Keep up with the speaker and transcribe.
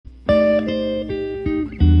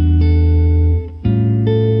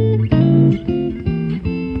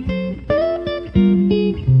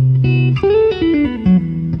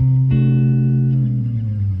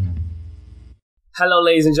Hello,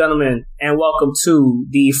 ladies and gentlemen, and welcome to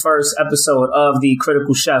the first episode of the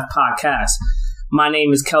Critical Chef podcast. My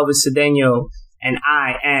name is Kelvin Cedeno, and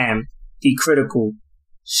I am the Critical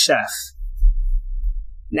Chef.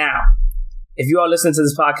 Now, if you are listening to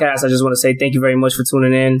this podcast, I just want to say thank you very much for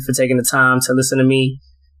tuning in, for taking the time to listen to me.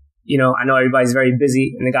 You know, I know everybody's very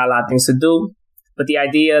busy and they got a lot of things to do, but the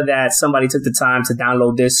idea that somebody took the time to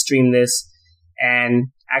download this, stream this, and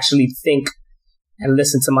actually think and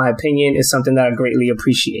listen to my opinion is something that I greatly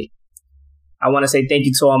appreciate. I want to say thank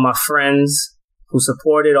you to all my friends who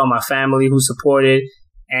supported, all my family who supported,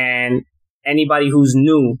 and anybody who's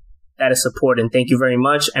new that is supporting. Thank you very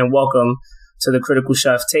much, and welcome to the Critical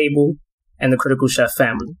Chef table and the Critical Chef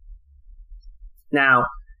family. Now,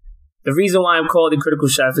 the reason why I'm called the Critical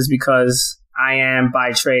Chef is because I am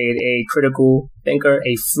by trade a critical thinker,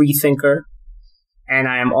 a free thinker, and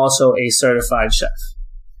I am also a certified chef,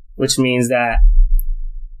 which means that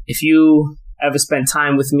if you ever spend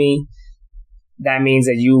time with me, that means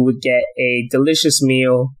that you would get a delicious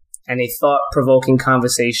meal and a thought-provoking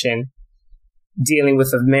conversation dealing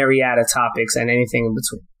with a myriad of topics and anything in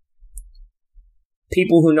between.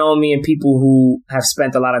 People who know me and people who have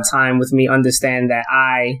spent a lot of time with me understand that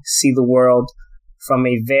I see the world from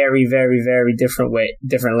a very, very, very different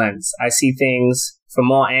lens. I see things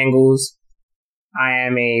from all angles. I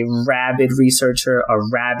am a rabid researcher, a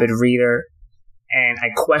rabid reader, and I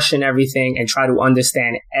question everything and try to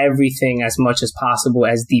understand everything as much as possible,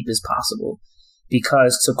 as deep as possible.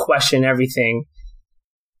 Because to question everything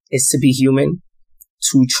is to be human.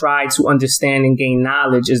 To try to understand and gain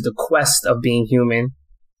knowledge is the quest of being human.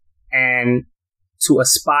 And to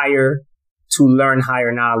aspire to learn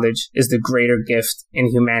higher knowledge is the greater gift in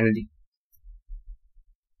humanity.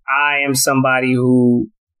 I am somebody who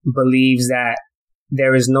believes that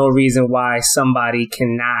there is no reason why somebody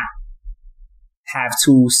cannot have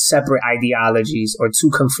two separate ideologies or two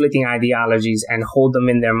conflicting ideologies and hold them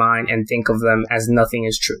in their mind and think of them as nothing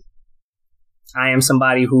is true. I am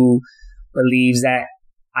somebody who believes that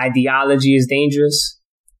ideology is dangerous,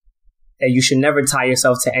 that you should never tie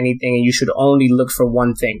yourself to anything and you should only look for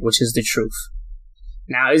one thing, which is the truth.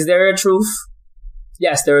 Now, is there a truth?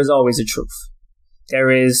 Yes, there is always a truth.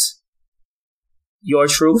 There is your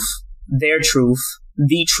truth, their truth,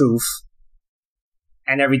 the truth,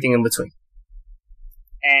 and everything in between.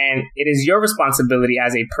 And it is your responsibility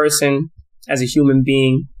as a person, as a human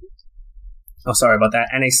being,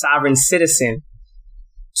 and a sovereign citizen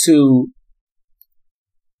to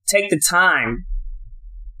take the time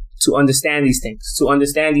to understand these things, to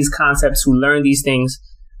understand these concepts, to learn these things,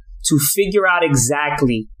 to figure out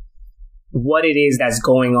exactly what it is that's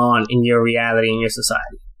going on in your reality, in your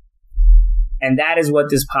society. And that is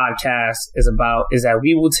what this podcast is about, is that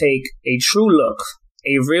we will take a true look,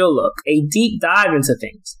 a real look, a deep dive into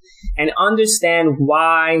things and understand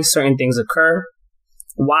why certain things occur,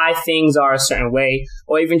 why things are a certain way,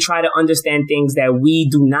 or even try to understand things that we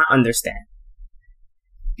do not understand.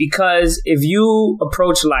 Because if you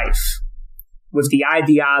approach life with the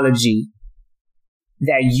ideology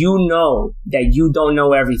that you know that you don't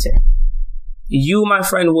know everything, you, my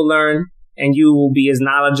friend, will learn and you will be as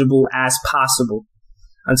knowledgeable as possible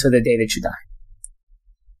until the day that you die.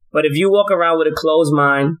 But if you walk around with a closed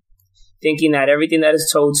mind, thinking that everything that is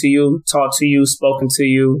told to you, taught to you, spoken to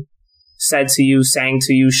you, said to you, sang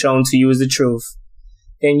to you, shown to you is the truth,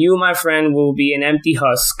 then you, my friend, will be an empty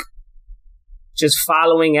husk, just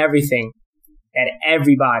following everything that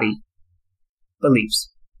everybody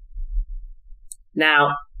believes.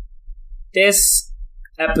 Now, this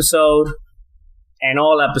episode and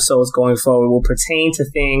all episodes going forward will pertain to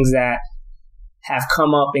things that have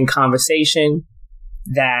come up in conversation,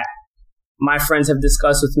 that my friends have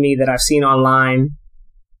discussed with me, that I've seen online,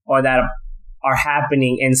 or that are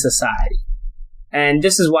happening in society. And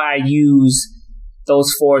this is why I use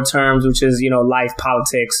those four terms, which is, life,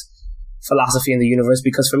 politics, philosophy, and the universe,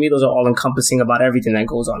 because for me, those are all encompassing about everything that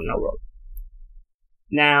goes on in the world.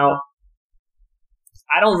 Now,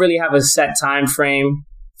 I don't really have a set time frame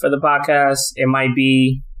for the podcast. It might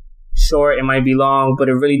be short, it might be long, but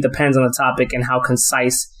it really depends on the topic and how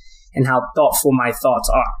concise and how thoughtful my thoughts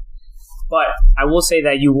are. But I will say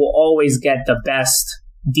that you will always get the best,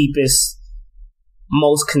 deepest,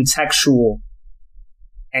 most contextual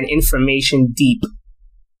and information deep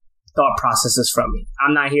thought processes from me.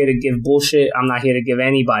 I'm not here to give bullshit. I'm not here to give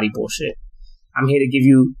anybody bullshit. I'm here to give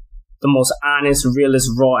you the most honest, realist,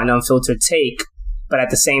 raw, and unfiltered take. But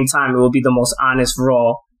at the same time, it will be the most honest,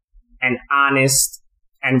 raw, and honest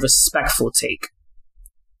and respectful take.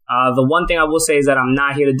 The one thing I will say is that I'm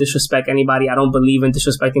not here to disrespect anybody. I don't believe in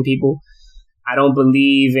disrespecting people. I don't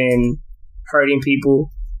believe in hurting people.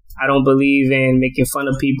 I don't believe in making fun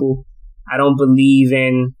of people. I don't believe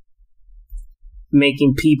in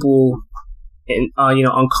making people,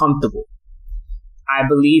 uncomfortable. I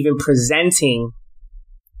believe in presenting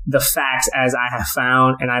the facts as I have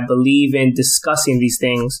found, and I believe in discussing these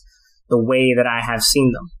things the way that I have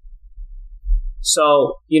seen them.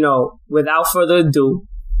 So, without further ado,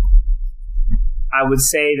 I would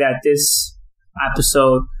say that this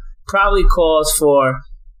episode probably calls for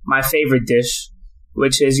my favorite dish,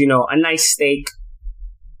 which is, a nice steak,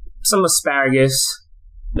 some asparagus,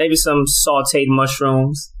 maybe some sauteed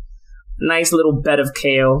mushrooms, a nice little bed of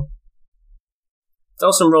kale.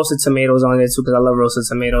 Throw some roasted tomatoes on there too, because I love roasted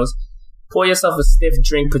tomatoes. Pour yourself a stiff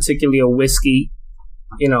drink, particularly a whiskey.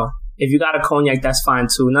 If you got a cognac, that's fine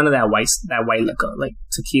too. None of that white liquor, like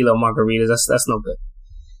tequila, margaritas. That's no good.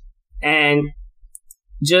 And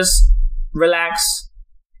just relax,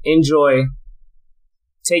 enjoy,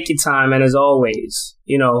 take your time, and as always,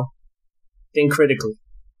 think critically.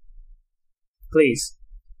 Please,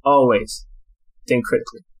 always think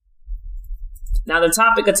critically. Now, the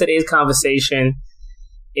topic of today's conversation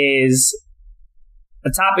is a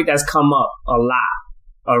topic that's come up a lot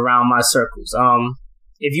around my circles.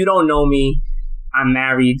 If you don't know me, I'm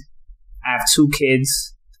married. I have 2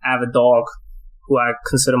 kids. I have a dog who I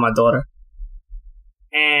consider my daughter.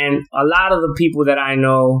 And a lot of the people that I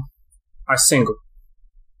know are single.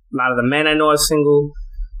 A lot of the men I know are single.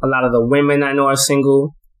 A lot of the women I know are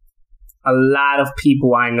single. A lot of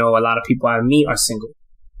people I know, a lot of people I meet are single.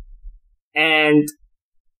 And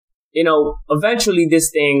eventually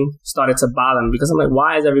this thing started to bother me because I'm like,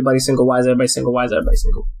 why is everybody single? Why is everybody single? Why is everybody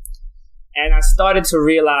single? And I started to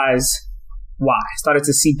realize why. I started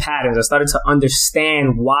to see patterns. I started to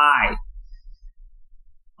understand why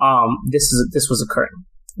this was occurring.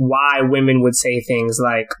 Why women would say things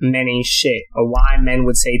like men ain't shit, or why men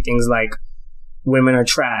would say things like women are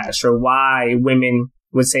trash, or why women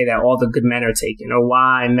would say that all the good men are taken, or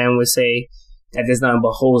why men would say that there's nothing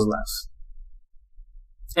but hoes left.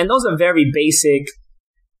 And those are very basic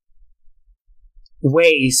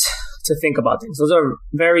ways to think about things. Those are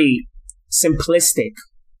very simplistic,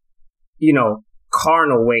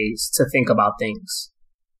 carnal ways to think about things.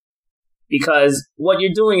 Because what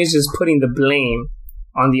you're doing is just putting the blame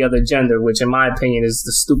on the other gender, which in my opinion is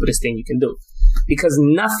the stupidest thing you can do. Because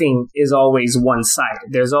nothing is always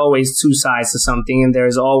one-sided. There's always 2 sides to something, and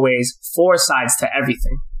there's always 4 sides to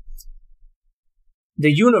everything.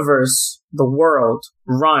 The universe, the world,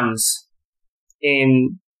 runs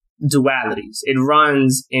in dualities. It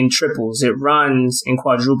runs in triples. It runs in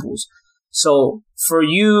quadruples. So for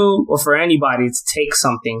you or for anybody to take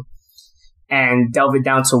something and delve it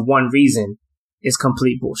down to one reason is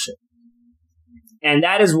complete bullshit. And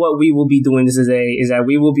that is what we will be doing this today, is that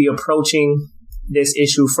we will be approaching this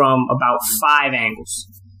issue from about 5 angles.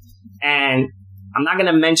 And I'm not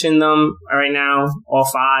going to mention them right now, all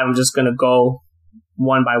 5. I'm just going to go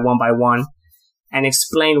one by one and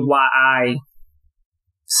explain why I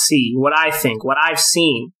see, what I think, what I've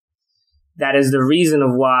seen. That is the reason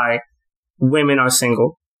of why women are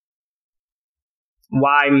single,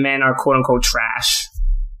 why men are quote unquote trash,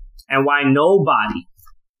 and why nobody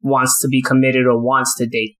wants to be committed or wants to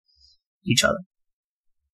date each other.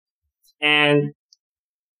 And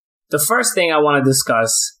the first thing I want to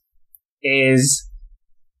discuss is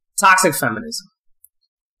toxic feminism.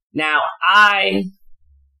 Now, I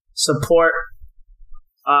support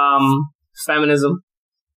feminism,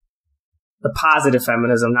 the positive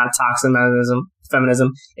feminism, not toxic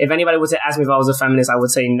feminism. If anybody were to ask me if I was a feminist, I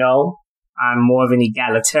would say no. I'm more of an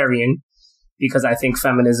egalitarian because I think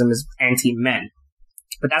feminism is anti-men.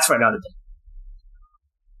 But that's for another day.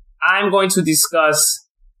 I'm going to discuss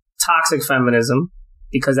toxic feminism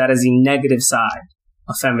because that is the negative side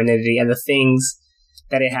of femininity and the things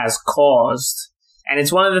that it has caused. And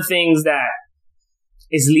it's one of the things that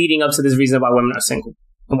is leading up to this reason why women are single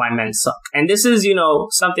and why men suck. And this is,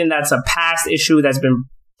 something that's a past issue that's been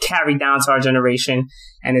carried down to our generation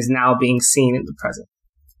and is now being seen in the present.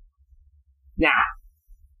 Now,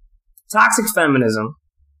 toxic feminism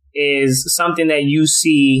is something that you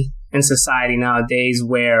see in society nowadays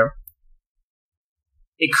where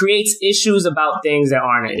it creates issues about things that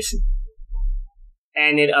aren't an issue.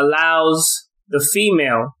 And it allows the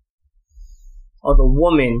female or the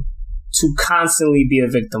woman to constantly be a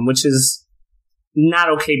victim, which is not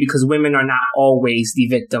okay because women are not always the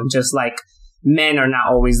victim, just like men are not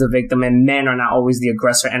always the victim and men are not always the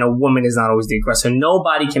aggressor and a woman is not always the aggressor.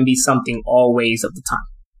 Nobody can be something always of the time.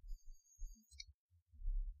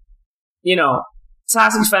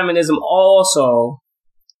 Toxic feminism also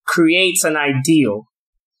creates an ideal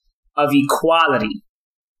of equality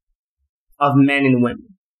of men and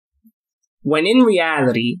women. when in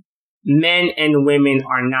reality, men and women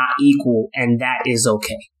are not equal, and that is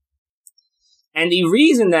okay. And the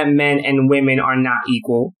reason that men and women are not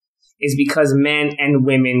equal is because men and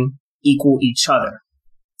women equal each other.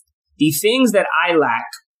 The things that I lack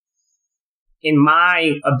in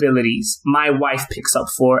my abilities, my wife picks up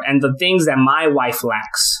for, and the things that my wife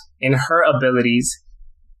lacks in her abilities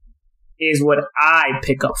is what I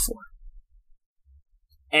pick up for.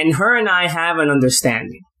 And her and I have an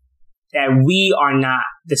understanding that we are not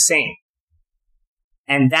the same.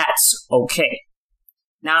 And that's okay.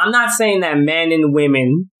 Now, I'm not saying that men and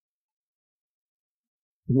women,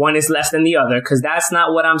 one is less than the other, because that's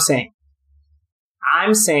not what I'm saying.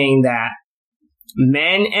 I'm saying that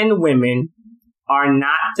men and women are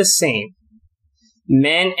not the same.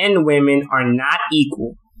 Men and women are not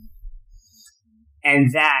equal.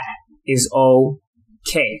 And that is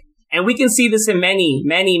okay. And we can see this in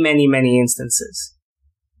many instances.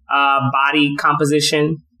 Body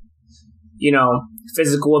composition,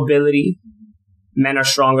 physical ability. Men are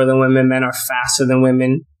stronger than women. Men are faster than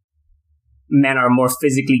women. Men are more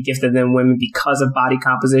physically gifted than women because of body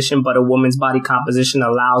composition, but a woman's body composition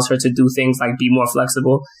allows her to do things like be more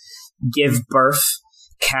flexible, give birth,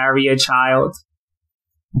 carry a child,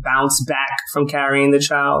 bounce back from carrying the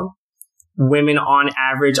child. Women on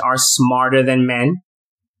average are smarter than men.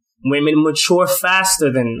 Women mature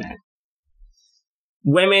faster than men.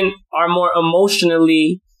 Women are more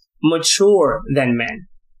emotionally mature than men.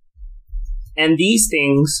 And these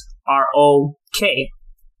things are okay.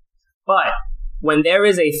 But when there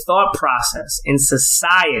is a thought process in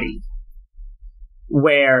society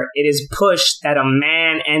where it is pushed that a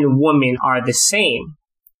man and woman are the same,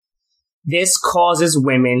 this causes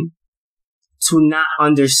women to not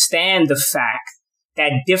understand the fact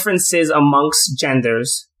that differences amongst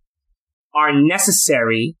genders are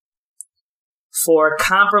necessary for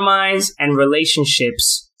compromise and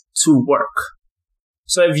relationships to work.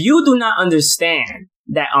 So if you do not understand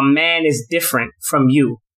that a man is different from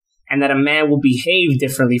you and that a man will behave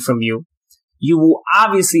differently from you, you will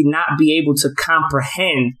obviously not be able to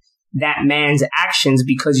comprehend that man's actions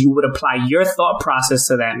because you would apply your thought process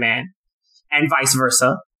to that man and vice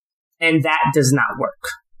versa. And that does not work,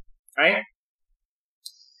 right?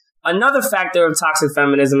 Another factor of toxic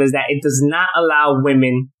feminism is that it does not allow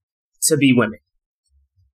women to be women.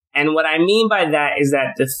 And what I mean by that is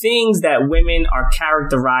that the things that women are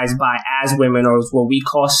characterized by as women are what we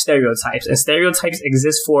call stereotypes. And stereotypes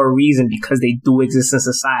exist for a reason because they do exist in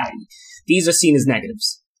society. These are seen as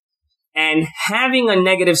negatives. And having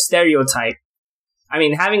a stereotype,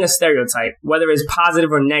 whether it's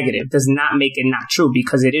positive or negative, does not make it not true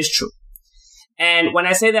because it is true. And when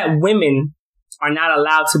I say that women are not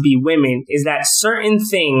allowed to be women, is that certain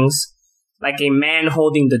things, like a man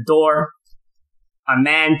holding the door, a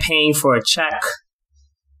man paying for a check,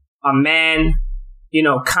 a man,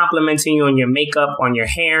 complimenting you on your makeup, on your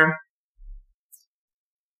hair,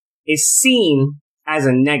 is seen as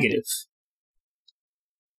a negative.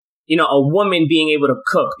 A woman being able to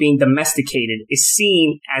cook, being domesticated, is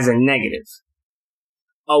seen as a negative.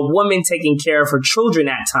 A woman taking care of her children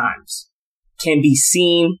at times can be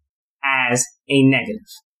seen as a negative.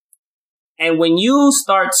 And when you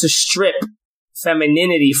start to strip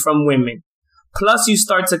femininity from women, plus you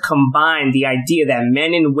start to combine the idea that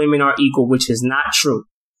men and women are equal, which is not true,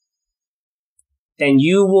 then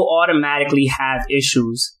you will automatically have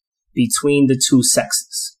issues between the two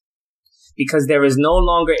sexes. Because there is no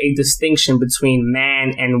longer a distinction between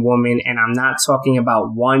man and woman, and I'm not talking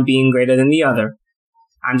about one being greater than the other.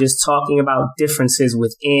 I'm just talking about differences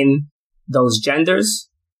within those genders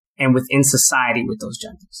and within society with those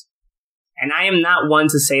genders. And I am not one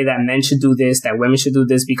to say that men should do this, that women should do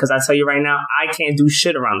this, because I tell you right now, I can't do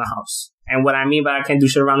shit around the house. And what I mean by I can't do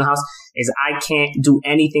shit around the house is I can't do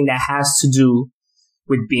anything that has to do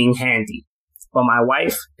with being handy. But my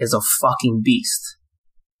wife is a fucking beast.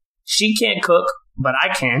 She can't cook, but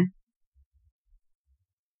I can.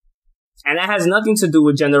 And that has nothing to do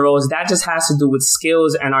with gender roles. That just has to do with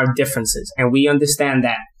skills and our differences. And we understand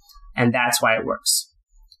that. And that's why it works.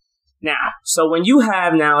 Now, so when you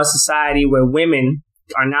have now a society where women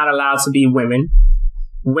are not allowed to be women,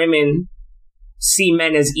 women see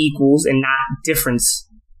men as equals and not difference,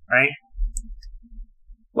 right?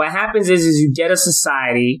 What happens is you get a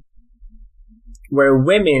society where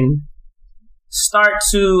women start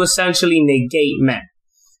to essentially negate men,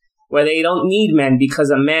 where they don't need men because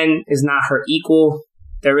a man is not her equal.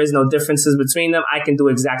 There is no differences between them. I can do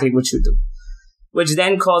exactly what you do, which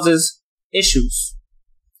then causes issues,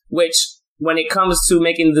 which when it comes to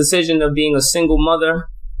making the decision of being a single mother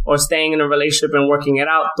or staying in a relationship and working it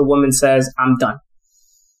out, the woman says, I'm done.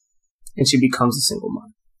 and she becomes a single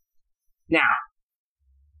mother. Now,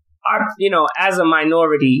 as a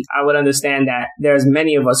minority, I would understand that there's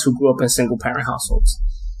many of us who grew up in single parent households.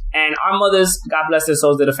 And our mothers, God bless their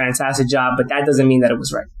souls, did a fantastic job, but that doesn't mean that it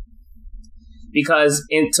was right. Because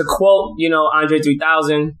to quote, Andre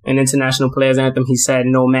 3000, an international players anthem, he said,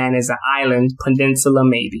 "No man is an island, peninsula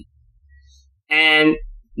maybe." And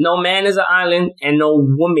no man is an island and no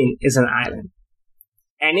woman is an island.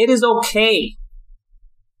 And it is okay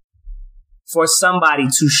for somebody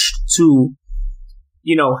to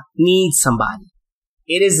need somebody.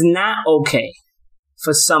 It is not okay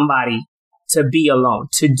for somebody to be alone,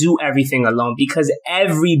 to do everything alone, because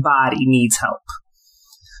everybody needs help.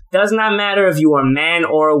 Does not matter if you are a man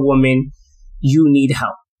or a woman, you need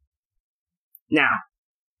help. Now,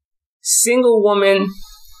 single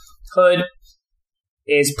womanhood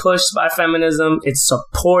is pushed by feminism. It's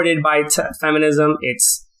supported by feminism.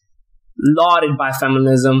 It's lauded by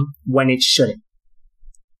feminism when it shouldn't.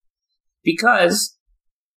 Because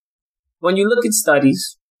when you look at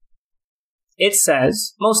studies, it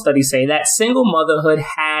says, most studies say that single motherhood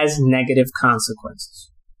has negative consequences.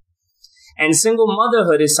 And single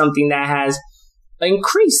motherhood is something that has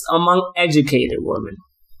increased among educated women,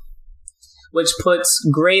 which puts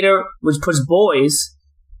boys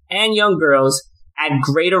and young girls at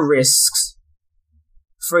greater risks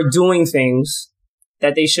for doing things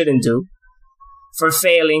that they shouldn't do, for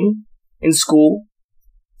failing in school,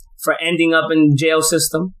 for ending up in jail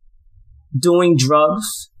system, doing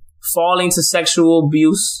drugs, falling to sexual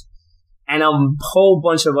abuse, and a whole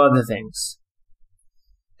bunch of other things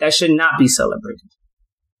that should not be celebrated,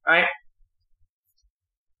 right?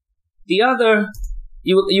 The other,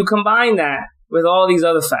 you combine that with all these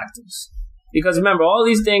other factors. Because remember, all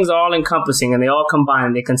these things are all encompassing and they all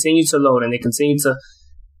combine. They continue to load and they continue to,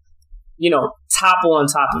 topple on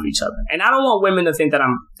top of each other. And I don't want women to think that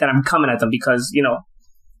I'm coming at them because,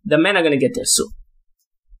 the men are going to get there soon.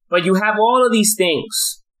 But you have all of these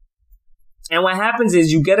things. And what happens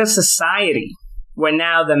is you get a society where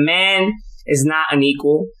now the man is not an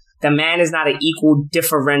equal. The man is not an equal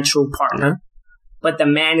differential partner, but the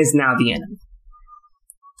man is now the enemy.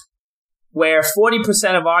 Where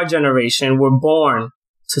 40% of our generation were born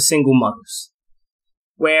to single mothers.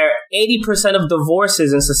 Where 80% of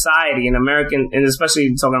divorces in society, in American, and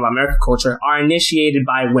especially talking about American culture, are initiated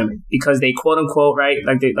by women because they quote unquote, right?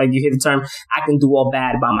 Like you hear the term, "I can do all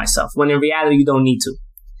bad by myself," when in reality you don't need to.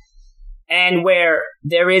 And where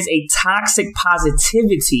there is a toxic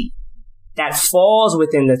positivity that falls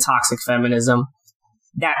within the toxic feminism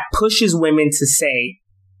that pushes women to say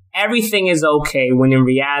everything is okay when in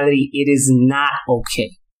reality it is not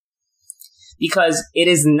okay. Because it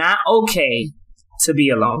is not okay to be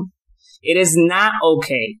alone. It is not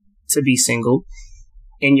okay to be single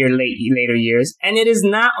in your later years. And it is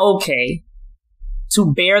not okay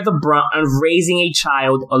to bear the brunt of raising a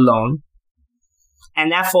child alone.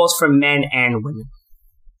 And that falls for men and women.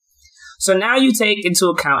 So now you take into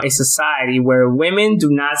account a society where women do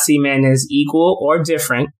not see men as equal or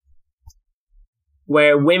different,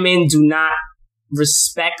 where women do not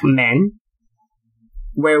respect men,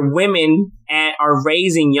 where women are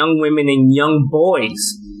raising young women and young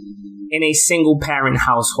boys in a single parent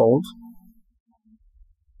household,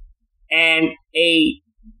 and a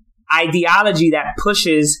ideology that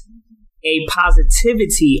pushes a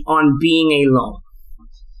positivity on being alone.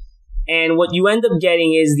 And what you end up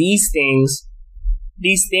getting is these things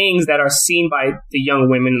that are seen by the young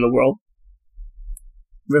women in the world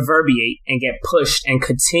reverberate and get pushed and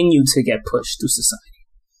continue to get pushed through society.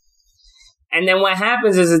 And then what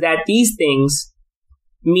happens is that these things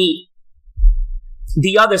meet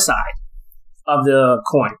the other side of the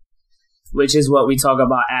coin, which is what we talk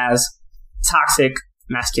about as toxic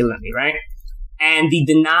masculinity, right? And the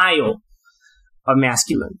denial of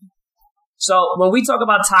masculinity. So when we talk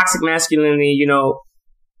about toxic masculinity,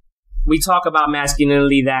 we talk about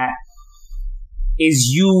masculinity that is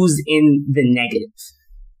used in the negative,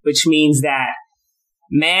 which means that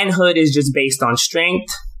manhood is just based on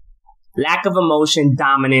strength, lack of emotion,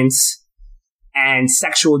 dominance, and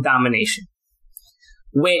sexual domination.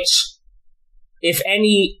 Which, if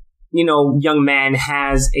any, young man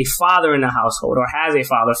has a father in the household or has a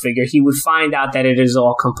father figure, he would find out that it is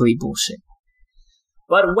all complete bullshit.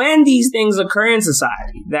 But when these things occur in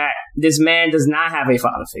society, that this man does not have a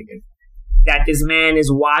father figure, that this man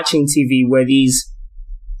is watching TV where these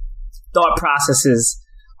thought processes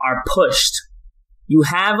are pushed, you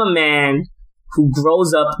have a man who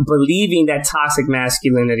grows up believing that toxic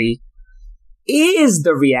masculinity is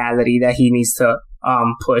the reality that he needs to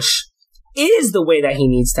push, is the way that he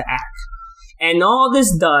needs to act. And all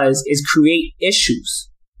this does is create issues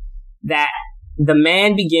that the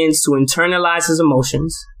man begins to internalize his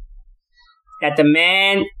emotions, that the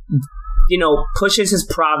man, pushes his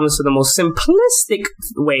problems to the most simplistic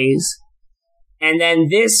ways, and then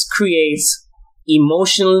this creates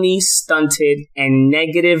emotionally stunted and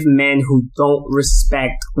negative men who don't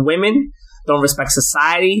respect women, don't respect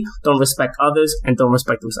society, don't respect others, and don't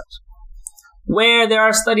respect themselves. Where there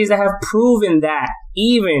are studies that have proven that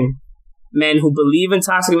even men who believe in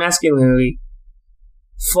toxic masculinity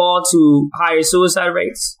fall to higher suicide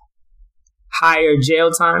rates, higher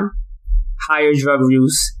jail time, higher drug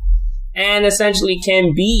use, and essentially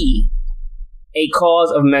can be a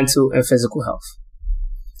cause of mental and physical health.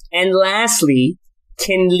 And lastly,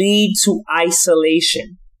 can lead to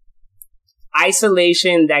isolation.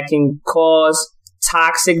 Isolation that can cause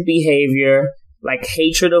toxic behavior like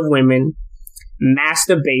hatred of women,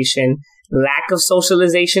 masturbation, lack of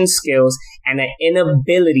socialization skills, and an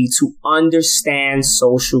inability to understand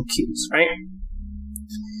social cues, right?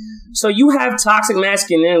 So you have toxic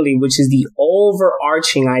masculinity, which is the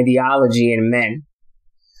overarching ideology in men,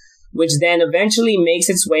 which then eventually makes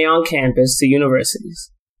its way on campus to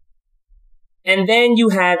universities. And then you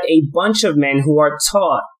have a bunch of men who are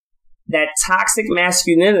taught that toxic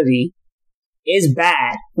masculinity is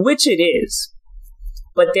bad, which it is.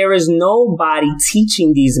 But there is nobody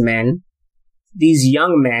teaching these men, these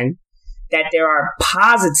young men, that there are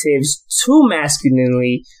positives to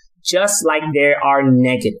masculinity just like there are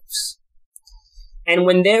negatives. And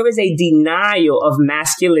when there is a denial of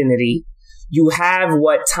masculinity, you have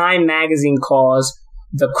what Time magazine calls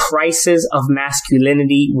the crisis of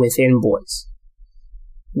masculinity within boys,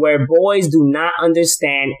 where boys do not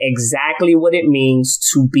understand exactly what it means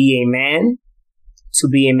to be a man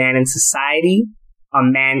in society, a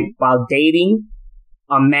man while dating,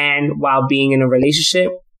 a man while being in a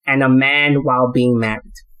relationship, and a man while being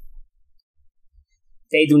married.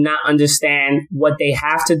 They do not understand what they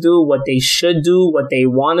have to do, what they should do, what they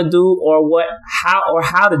want to do, or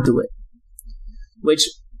how to do it, which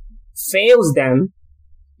fails them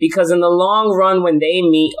because in the long run, when they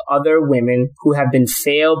meet other women who have been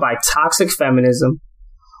failed by toxic feminism,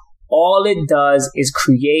 all it does is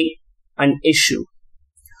create an issue.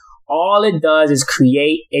 All it does is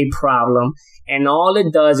create a problem, and all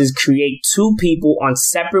it does is create two people on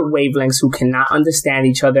separate wavelengths who cannot understand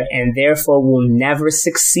each other and therefore will never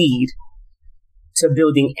succeed to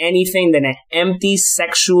building anything than an empty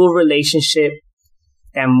sexual relationship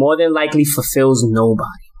that more than likely fulfills nobody.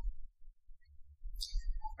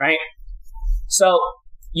 Right? So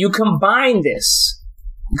you combine this,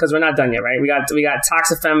 because we're not done yet, right? We got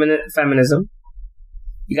toxic feminism.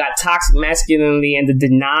 You got toxic masculinity and the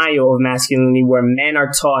denial of masculinity, where men are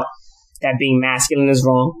taught that being masculine is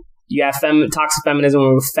wrong. You have toxic feminism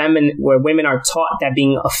where women are taught that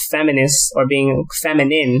being a feminist or being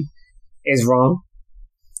feminine is wrong,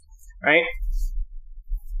 right?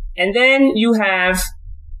 And then you have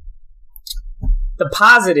the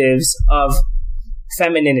positives of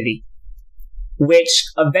femininity, which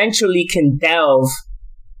eventually can delve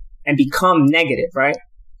and become negative, right?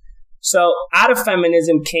 So out of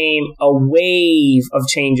feminism came a wave of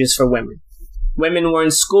changes for women. Women were in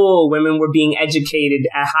school. Women were being educated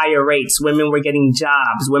at higher rates. Women were getting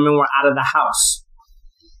jobs. Women were out of the house.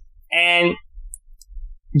 And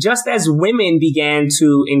just as women began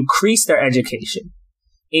to increase their education,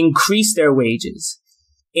 increase their wages,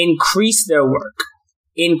 increase their work,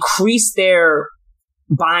 increase their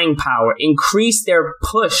buying power, increase their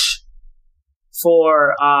push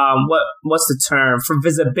for what's the term? For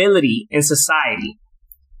visibility in society,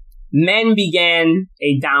 men began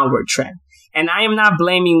a downward trend. And I am not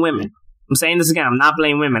blaming women. I'm saying this again. I'm not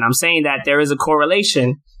blaming women. I'm saying that there is a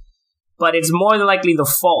correlation, but it's more than likely the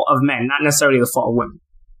fault of men, not necessarily the fault of women.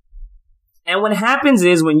 And what happens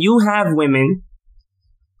is when you have women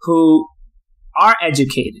who are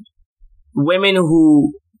educated, women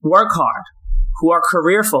who work hard, who are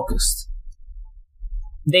career focused,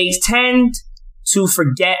 they tend to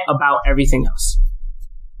forget about everything else.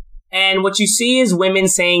 And what you see is women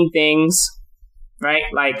saying things, right?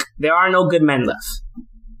 Like, there are no good men left.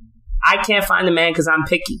 I can't find a man because I'm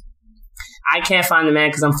picky. I can't find a man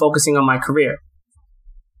because I'm focusing on my career.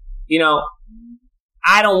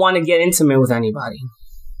 I don't want to get intimate with anybody.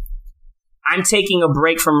 I'm taking a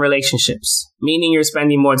break from relationships, meaning you're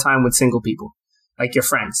spending more time with single people, like your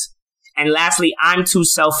friends. And lastly, I'm too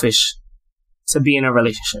selfish to be in a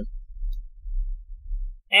relationship.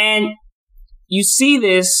 And you see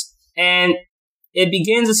this, and it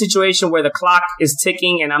begins a situation where the clock is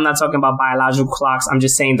ticking, and I'm not talking about biological clocks. I'm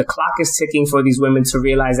just saying the clock is ticking for these women to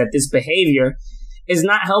realize that this behavior is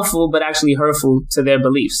not helpful, but actually hurtful to their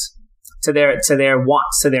beliefs, to their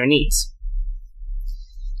wants, to their needs.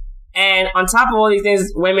 And on top of all these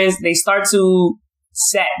things, women, they start to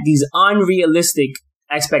set these unrealistic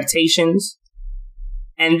expectations.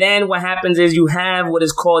 And then what happens is you have what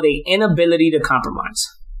is called an inability to compromise,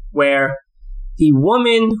 where the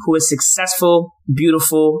woman who is successful,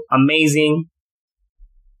 beautiful, amazing,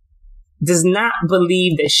 does not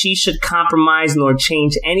believe that she should compromise nor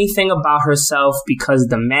change anything about herself because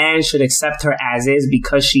the man should accept her as is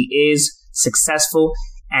because she is successful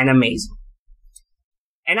and amazing.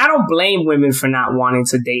 And I don't blame women for not wanting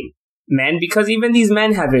to date men because even these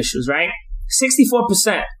men have issues, right?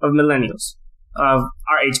 64% of millennials of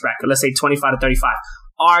our age bracket, let's say 25 to 35,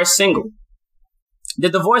 are single. The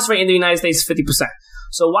divorce rate in the United States is 50%.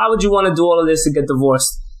 So why would you want to do all of this to get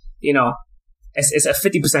divorced? You know, it's a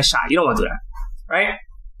 50% shot. You don't want to do that, right?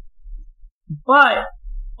 But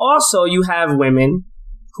also you have women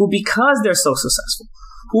who, because they're so successful,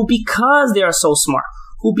 who because they are so smart,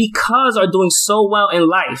 who because are doing so well in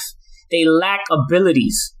life, they lack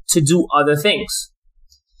abilities to do other things.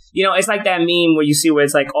 You know, it's like that meme where you see where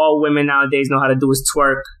it's like all women nowadays know how to do is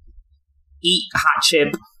twerk, eat hot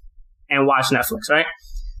chip, and watch Netflix, right?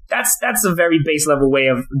 That's a very base level way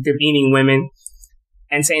of demeaning women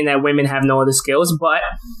and saying that women have no other skills. But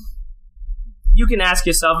you can ask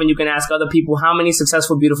yourself and you can ask other people, how many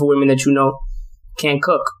successful, beautiful women that you know can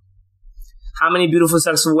cook? How many beautiful,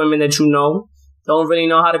 successful women that you know don't really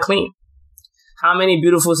know how to clean? How many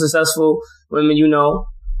beautiful, successful women you know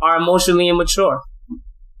are emotionally immature?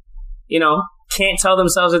 You know, can't tell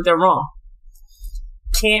themselves that they're wrong.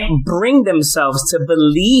 Can't bring themselves to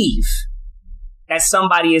believe that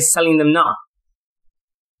somebody is telling them no.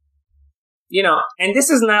 You know, and this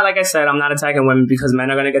is not, like I said, I'm not attacking women because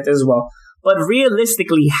men are going to get this as well. But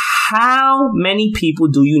realistically, how many people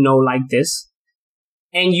do you know like this?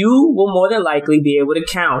 And you will more than likely be able to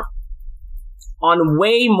count on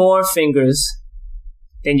way more fingers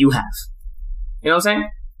than you have. You know what I'm saying?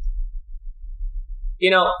 You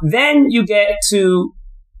know, then you get to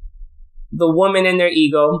the woman and their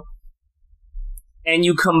ego, and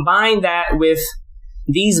you combine that with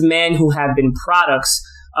these men who have been products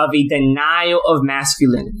of a denial of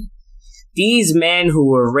masculinity. These men who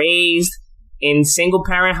were raised in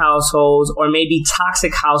single-parent households or maybe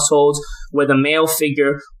toxic households where the male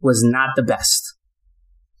figure was not the best.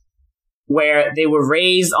 Where they were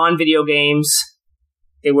raised on video games,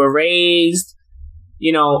 they were raised,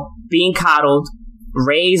 you know, being coddled,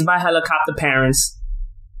 raised by helicopter parents,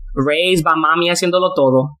 raised by mami haciéndolo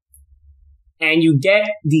todo, and you get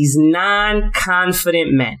these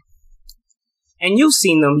non-confident men. And you've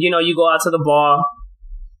seen them. You know, you go out to the bar,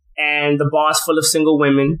 and the bar's full of single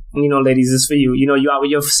women. And, you know, ladies, this is for you. You know, you're out with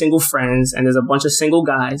your single friends, and there's a bunch of single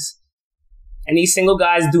guys. And these single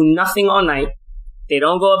guys do nothing all night. They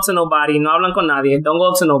don't go up to nobody, no hablan con nadie, don't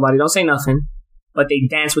go up to nobody, don't say nothing. But they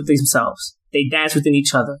dance with themselves. They dance within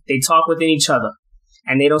each other. They talk within each other.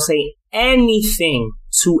 And they don't say anything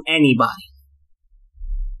to anybody.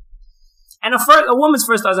 And a woman's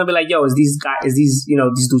first thought is gonna be like, yo, is these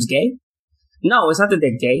dudes gay? No, it's not that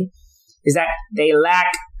they're gay. It's that they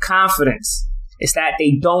lack confidence. It's that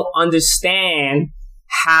they don't understand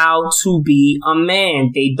how to be a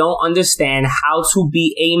man. They don't understand how to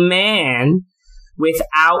be a man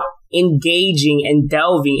without engaging and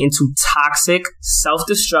delving into toxic,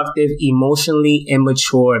 self-destructive, emotionally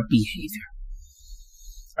immature behavior.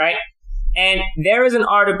 Right? And there is an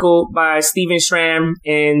article by Stephen Schramm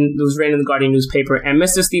it was written in the Guardian newspaper, and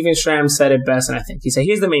Mr. Stephen Schramm said it best, and I think he said,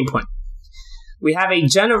 here's the main point. We have a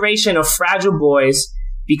generation of fragile boys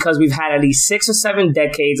because we've had at least 6 or 7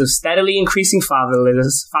 decades of steadily increasing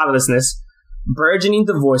fatherlessness, burgeoning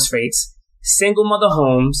divorce rates, single mother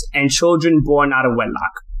homes, and children born out of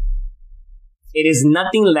wedlock. It is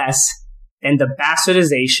nothing less than the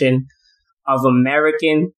bastardization of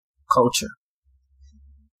American culture.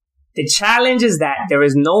 The challenge is that there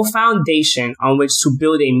is no foundation on which to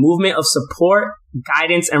build a movement of support,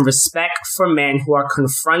 guidance, and respect for men who are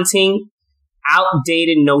confronting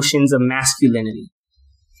outdated notions of masculinity.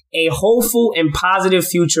 A hopeful and positive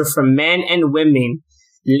future for men and women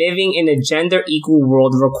living in a gender equal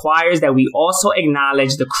world requires that we also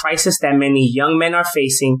acknowledge the crisis that many young men are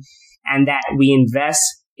facing and that we invest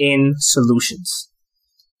in solutions.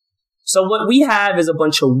 So what we have is a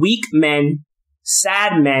bunch of weak men,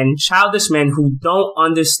 sad men, childish men who don't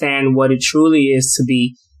understand what it truly is to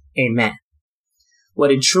be a man.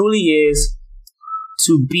 What it truly is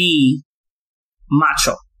to be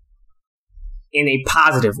macho in a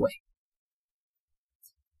positive way.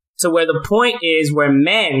 So where the point is where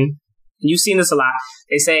men, you've seen this a lot,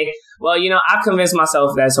 they say, well, you know, I've convinced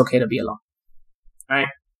myself that it's okay to be alone. Right?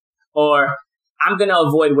 Or I'm going to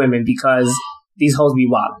avoid women because these hoes be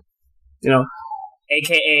wild.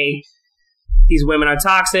 AKA these women are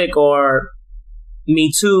toxic, or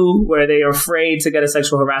Me Too, where they are afraid to get a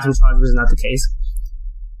sexual harassment charge, which is not the case.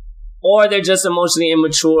 Or they're just emotionally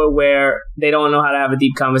immature, where they don't know how to have a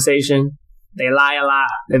deep conversation. They lie a lot.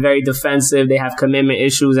 They're very defensive. They have commitment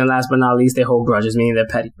issues. And last but not least, they hold grudges, meaning they're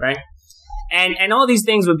petty, right? And all these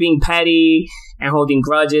things with being petty and holding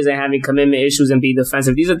grudges and having commitment issues and being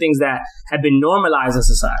defensive, these are things that have been normalized in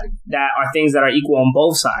society, that are things that are equal on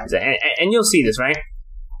both sides. And you'll see this, right?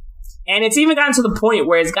 And it's even gotten to the point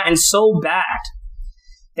where it's gotten so bad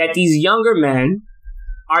that these younger men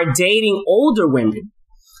are dating older women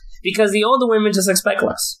because the older women just expect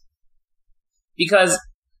less. Because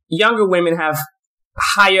younger women have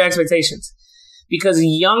higher expectations. Because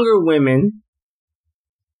younger women,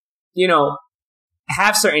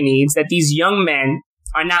 have certain needs that these young men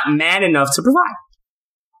are not man enough to provide.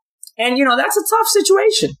 And, that's a tough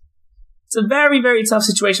situation. It's a very, very tough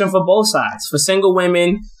situation for both sides, for single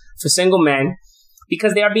women, for single men,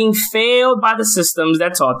 because they are being failed by the systems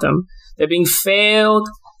that taught them. They're being failed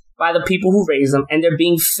by the people who raised them, and they're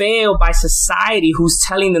being failed by society who's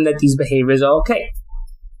telling them that these behaviors are okay.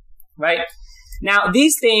 Right? Now,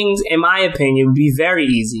 these things, in my opinion, would be very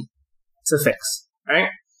easy to fix. Right?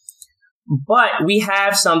 But we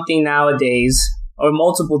have something nowadays, or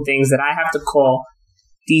multiple things that I have to call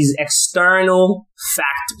these external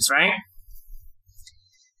factors, right?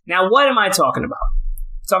 Now, what am I talking about?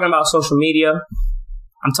 I'm talking about social media.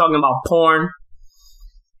 I'm talking about porn.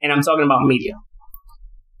 And I'm talking about media.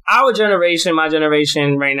 Our generation, my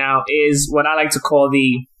generation right now, is what I like to call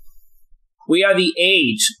we are the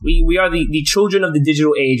age. We are the children of the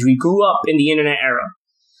digital age. We grew up in the internet era.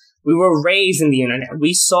 We were raised in the internet.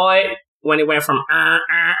 We saw it when it went from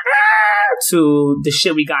to the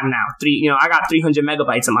shit we got now. I got 300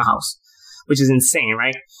 megabytes in my house, which is insane,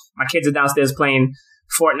 right? My kids are downstairs playing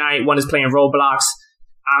Fortnite. One is playing Roblox.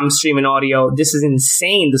 I'm streaming audio. This is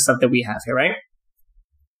insane, the stuff that we have here, right?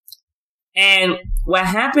 And what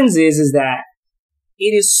happens is that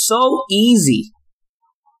it is so easy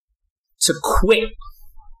to quit.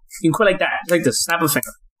 You can quit like that, like this, snap a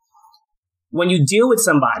finger. When you deal with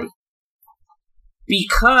somebody,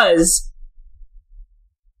 because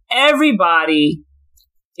everybody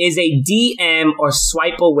is a DM or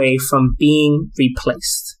swipe away from being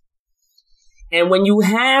replaced. And when you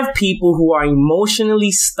have people who are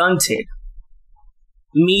emotionally stunted,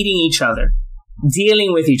 meeting each other,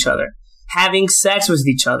 dealing with each other, having sex with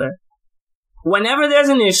each other, whenever there's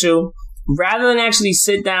an issue, rather than actually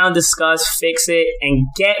sit down, discuss, fix it, and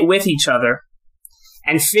get with each other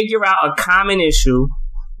and figure out a common issue,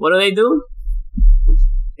 what do?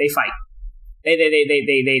 They fight.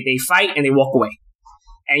 They fight and they walk away.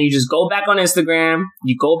 And you just go back on Instagram,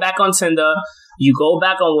 you go back on Tinder, you go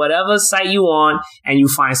back on whatever site you on, and you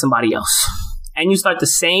find somebody else. And you start the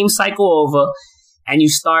same cycle over, and you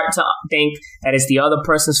start to think that it's the other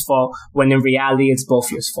person's fault, when in reality it's both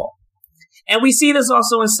your fault. And we see this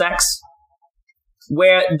also in sex,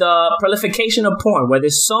 where the proliferation of porn, where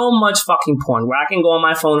there's so much fucking porn, where I can go on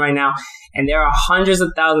my phone right now, and there are hundreds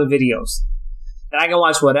of thousands of videos that I can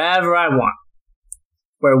watch whatever I want,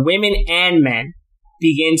 where women and men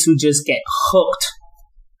begin to just get hooked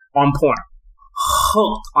on porn,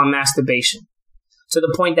 hooked on masturbation, to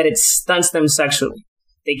the point that it stunts them sexually.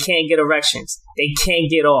 They can't get erections. They can't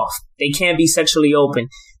get off. They can't be sexually open.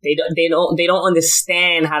 They don't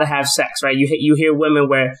understand how to have sex, right? You hear women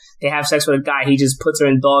where they have sex with a guy, he just puts her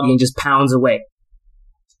in doggy and just pounds away.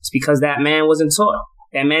 It's because that man wasn't taught.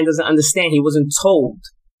 That man doesn't understand. He wasn't told.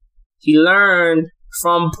 He learned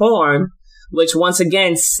from porn, which once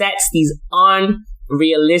again sets these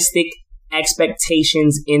unrealistic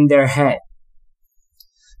expectations in their head.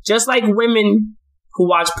 Just like women who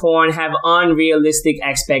watch porn have unrealistic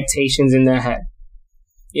expectations in their head.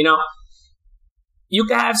 You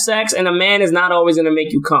can have sex and a man is not always going to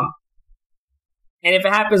make you come. And if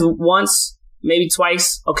it happens once, maybe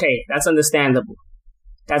twice, okay, that's understandable.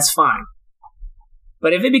 That's fine.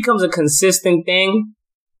 But if it becomes a consistent thing,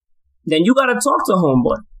 then you got to talk to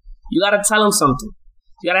homeboy. You got to tell him something.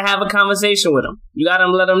 You got to have a conversation with him. You got to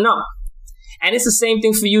let him know. And it's the same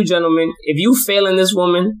thing for you, gentlemen. If you failing this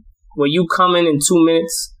woman, where you coming in 2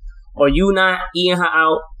 minutes, or you not eating her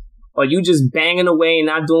out, or you just banging away and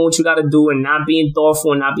not doing what you got to do and not being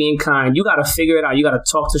thoughtful and not being kind, you got to figure it out. You got to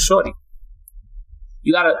talk to shorty.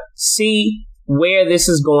 You got to see where this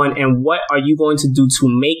is going and what are you going to do to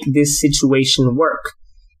make this situation work,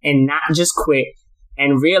 and not just quit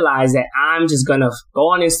and realize that I'm just going to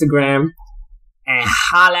go on Instagram and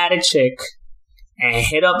holla at a chick and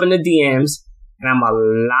hit up in the DMs and I'm going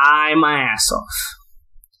to lie my ass off.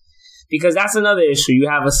 Because that's another issue. You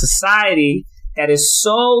have a society that is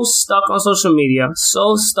so stuck on social media,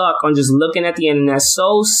 so stuck on just looking at the internet,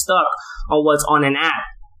 so stuck on what's on an app,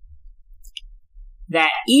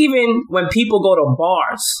 that even when people go to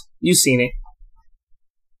bars, you've seen it,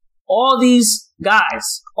 all these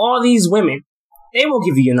guys, all these women, they won't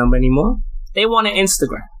give you your number anymore. They want an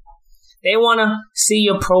Instagram. They want to see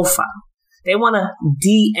your profile. They want to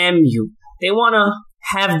DM you. They want to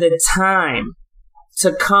have the time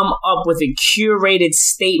to come up with a curated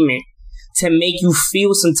statement to make you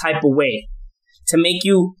feel some type of way, to make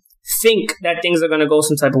you think that things are going to go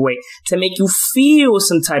some type of way, to make you feel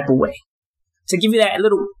some type of way, to give you that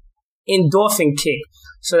little endorphin kick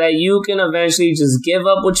so that you can eventually just give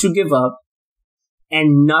up what you give up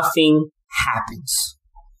and nothing happens.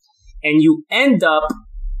 And you end up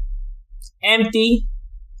empty,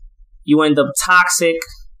 you end up toxic,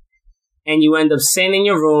 and you end up sitting in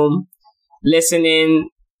your room listening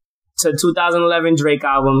to 2011 Drake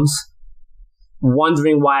albums,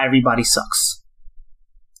 wondering why everybody sucks.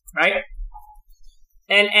 Right?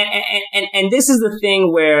 And this is the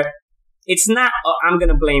thing where it's not, I'm going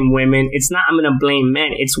to blame women. It's not, I'm going to blame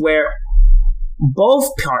men. It's where both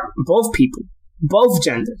people, both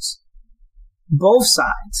genders, both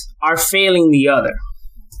sides are failing the other.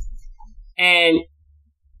 And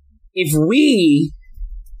if we,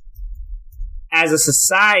 as a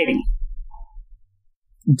society,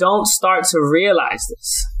 don't start to realize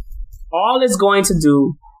this, all it's going to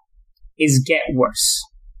do is get worse.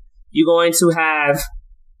 You're going to have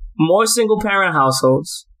more single-parent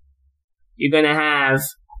households. You're going to have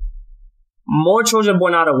more children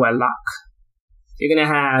born out of wedlock. You're going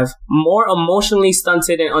to have more emotionally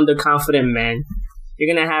stunted and underconfident men.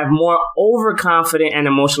 You're going to have more overconfident and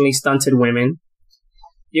emotionally stunted women.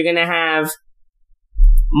 You're going to have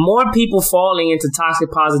more people falling into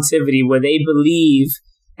toxic positivity where they believe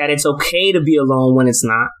that it's okay to be alone when it's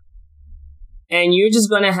not. And you're just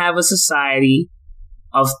going to have a society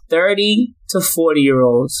of 30 to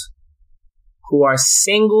 40-year-olds who are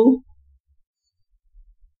single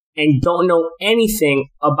and don't know anything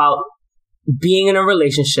about being in a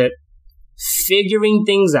relationship, figuring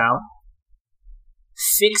things out,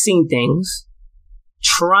 fixing things,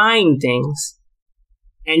 trying things,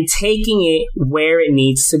 and taking it where it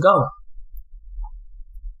needs to go.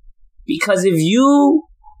 Because if you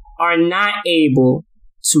are not able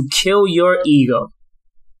to kill your ego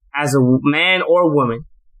as a man or woman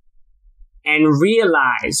and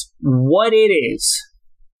realize what it is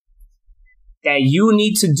that you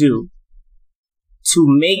need to do to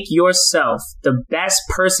make yourself the best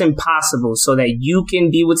person possible so that you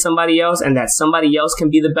can be with somebody else and that somebody else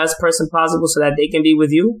can be the best person possible so that they can be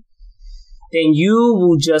with you, then you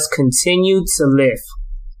will just continue to live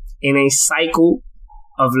in a cycle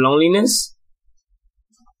of loneliness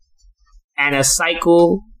and a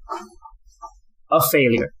cycle of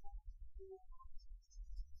failure.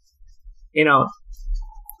 You know,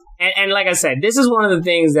 and like I said, this is one of the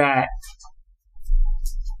things that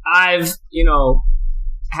I've,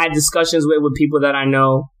 had discussions with people that I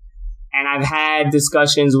know, and I've had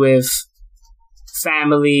discussions with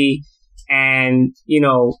family and,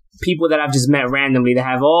 people that I've just met randomly that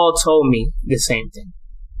have all told me the same thing.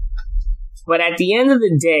 But at the end of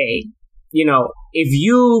the day, if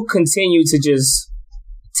you continue to just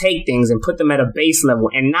take things and put them at a base level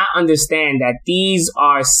and not understand that these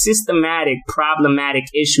are systematic, problematic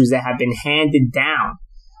issues that have been handed down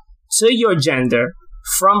to your gender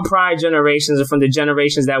from prior generations or from the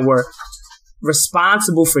generations that were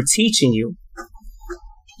responsible for teaching you,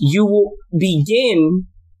 you will begin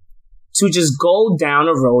to just go down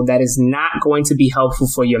a road that is not going to be helpful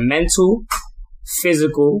for your mental,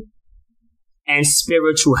 physical, and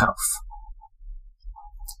spiritual health.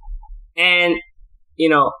 And,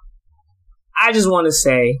 I just want to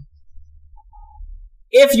say,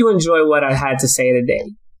 if you enjoy what I had to say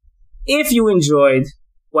today, if you enjoyed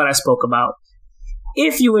what I spoke about,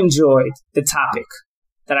 if you enjoyed the topic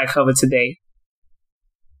that I covered today,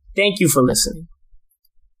 thank you for listening.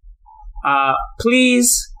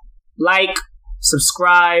 Please like,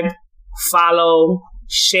 subscribe, follow,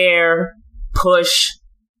 share, push,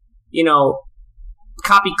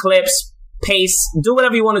 copy clips, paste, do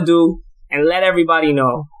whatever you want to do, and let everybody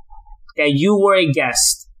know that you were a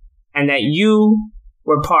guest and that you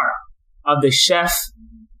were part of the chef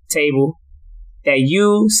table, that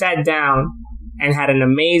you sat down and had an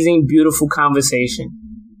amazing, beautiful conversation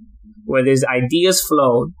where these ideas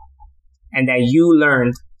flowed and that you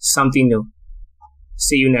learned something new.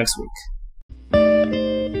 See you next week.